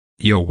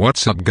Yo,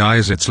 what's up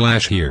guys, it's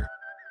Lash here.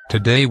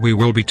 Today we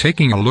will be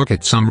taking a look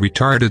at some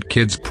retarded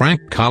kids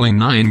prank calling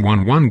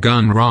 911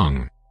 gone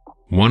wrong.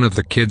 One of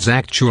the kids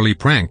actually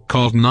prank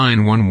called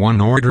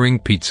 911 ordering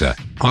pizza.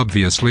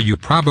 Obviously you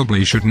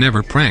probably should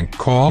never prank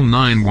call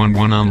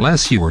 911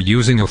 unless you are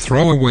using a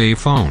throwaway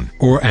phone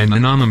or an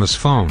anonymous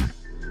phone.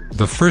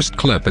 The first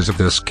clip is of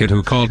this kid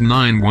who called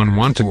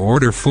 911 to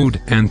order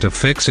food and to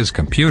fix his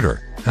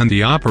computer, and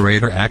the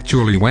operator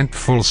actually went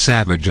full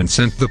savage and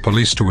sent the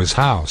police to his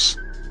house.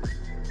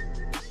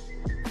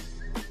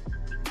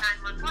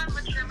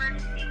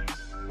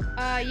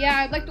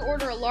 Yeah, I'd like to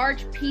order a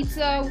large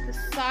pizza with a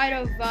side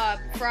of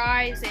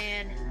fries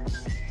and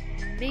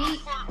meat.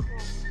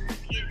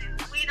 Excuse me,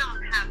 we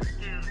don't have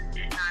food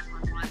at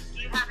 911. Do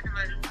you have an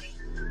emergency?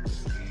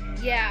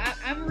 Yeah,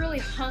 I'm really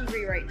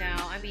hungry right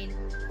now. I mean,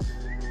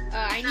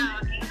 I need... No,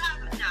 do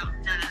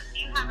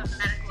you have a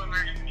medical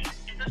emergency?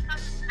 If there's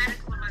some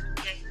medical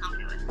emergency, I can help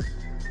you with.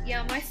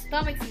 Yeah, my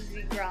stomach seems to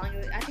be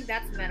growling. I think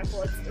that's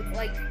medical. It's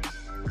like,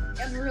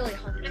 I'm really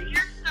hungry. If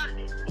your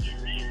stomach's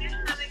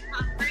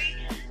hungry,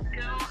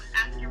 go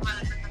ask your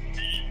mother for something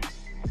to eat.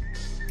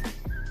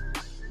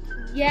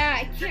 Yeah,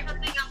 I Is there can't...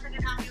 something else I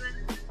can help you with?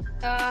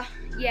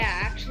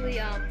 Yeah, actually,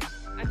 I'm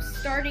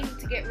starting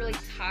to get really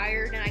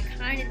tired, and I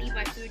kind of need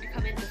my food to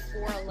come in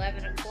before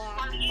 11 o'clock.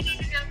 Well, you need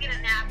to go get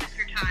a nap if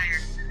you're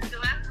tired. So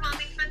ask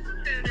mommy for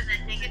some food and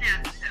then take a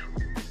nap, so.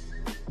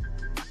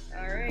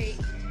 Alright.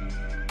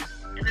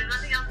 If there's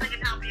nothing else I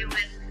can help you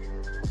with,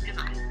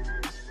 goodbye.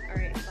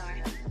 Alright,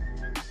 bye.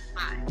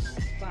 Bye.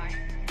 Bye.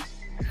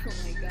 Oh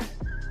my god.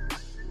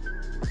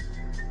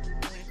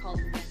 I'm gonna call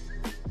them again.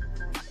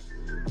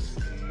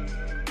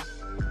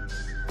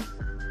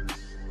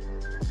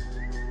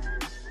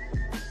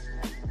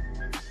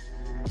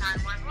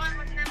 911,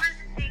 what's your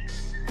emergency?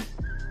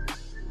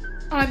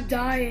 I'm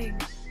dying.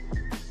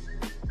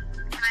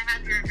 Can I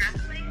have your address,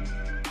 please?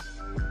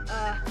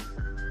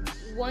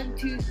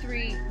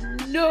 123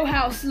 No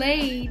House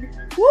Lane.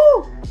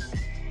 Woo!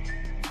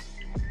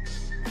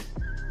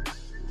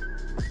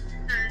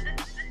 Sir,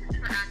 this is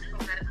for actual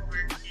medical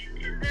emergencies.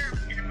 Is there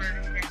an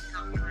emergency I can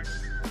help you with?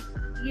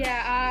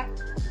 Yeah,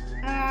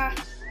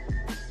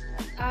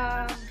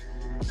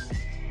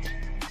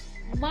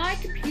 my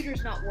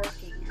computer's not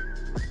working.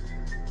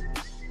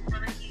 Well,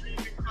 then you need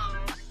to call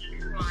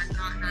each one,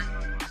 not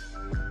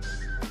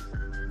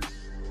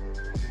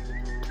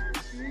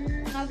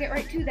 911. I'll get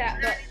right to that,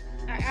 but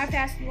I have to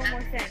ask you one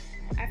more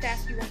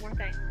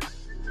thing.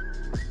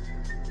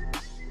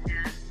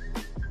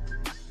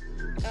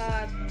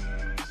 Yeah.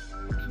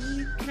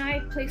 Can I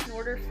place an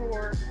order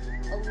for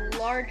a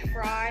large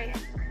fry?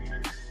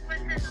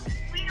 Listen,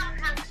 we don't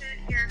have food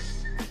here.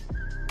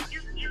 You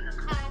can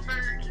call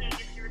Burger King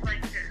if you would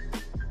like to.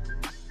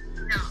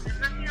 No, there's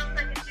nothing else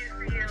I can do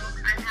for you.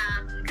 I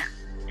have to go.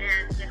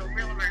 And it's a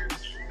real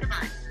emergency.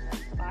 Goodbye.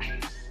 Bye.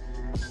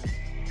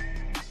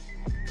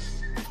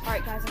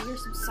 Alright guys, I hear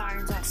some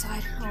sirens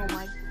outside.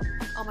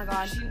 Oh my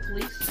god.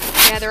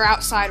 Yeah, they're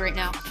outside right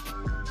now.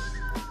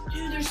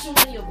 Dude, there's so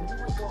many of them. Oh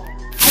my god.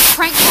 I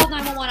prank called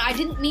 911. I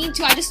didn't mean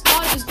to. I just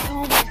thought it was...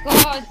 Oh my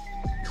god.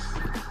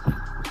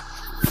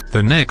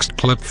 The next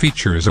clip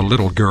features a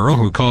little girl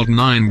who called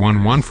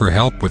 911 for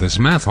help with his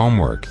math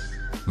homework.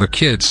 The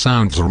kid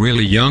sounds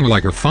really young,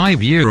 like a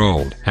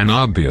 5-year-old, and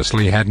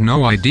obviously had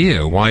no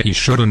idea why he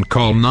shouldn't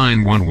call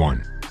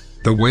 911.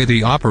 The way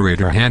the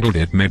operator handled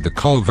it made the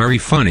call very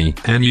funny,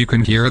 and you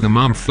can hear the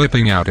mom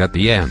flipping out at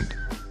the end.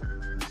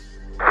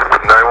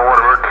 911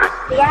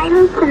 emergency. Yeah, I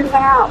need some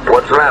help.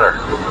 What's the matter?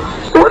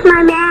 With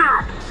my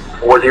math.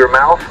 Was it your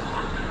mouth?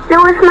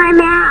 No, it's my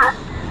math.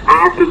 I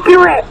have to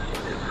do it.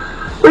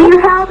 Will you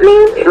help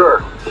me? Sure.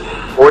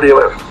 Where do you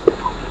live?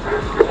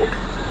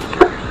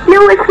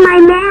 No, it's my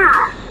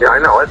math. Yeah, I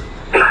know it.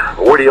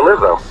 Where do you live,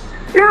 though?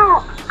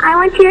 No, I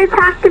want you to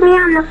talk to me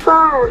on the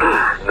phone.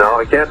 No,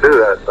 I can't do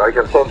that. I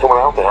can send someone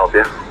else to help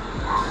you.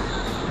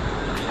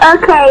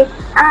 Okay,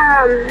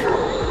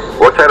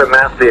 What kind of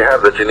math do you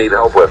have that you need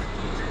help with?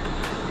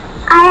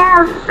 I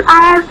have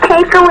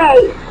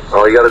takeaways.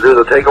 Oh, you got to do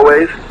the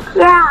takeaways?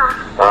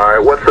 Yeah. All right,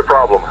 what's the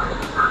problem?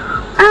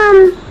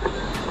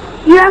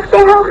 You have to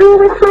help me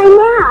with my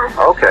math.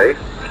 Okay.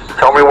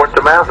 Tell me what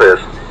the math is.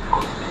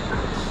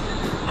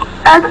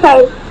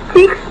 Okay,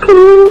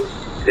 16,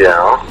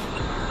 Yeah.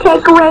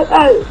 take away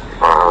 8.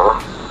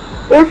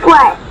 Uh-huh. Is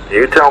what?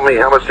 You tell me,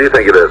 how much do you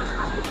think it is?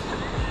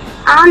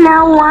 I'll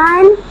know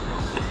 1.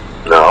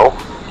 No.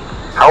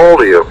 How old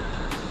are you?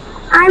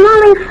 I'm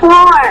only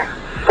 4.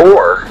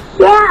 4?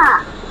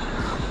 Yeah.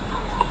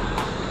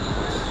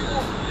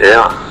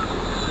 Yeah.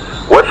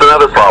 What's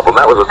another problem?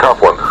 That was a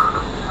tough one.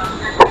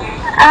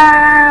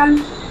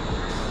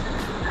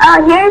 Oh,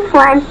 here's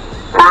one.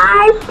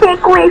 5,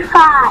 take away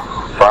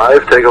 5.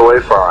 5, take away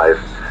 5.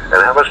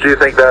 And how much do you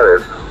think that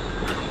is?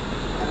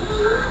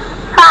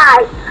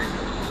 5.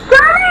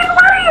 Sonny,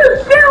 what are you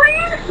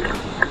doing?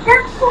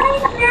 Just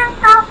playing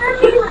math off of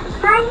me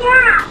right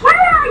now. What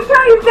did I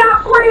tell you about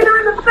playing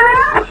on the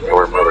phone?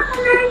 Your mother. I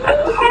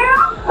need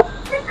help.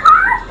 The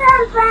car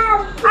says that.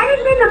 I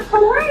didn't mean to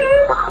play.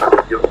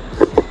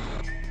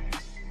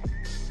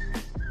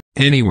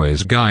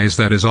 Anyways guys,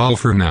 that is all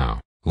for now.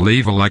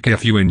 Leave a like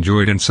if you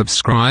enjoyed and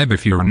subscribe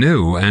if you're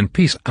new, and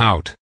peace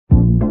out.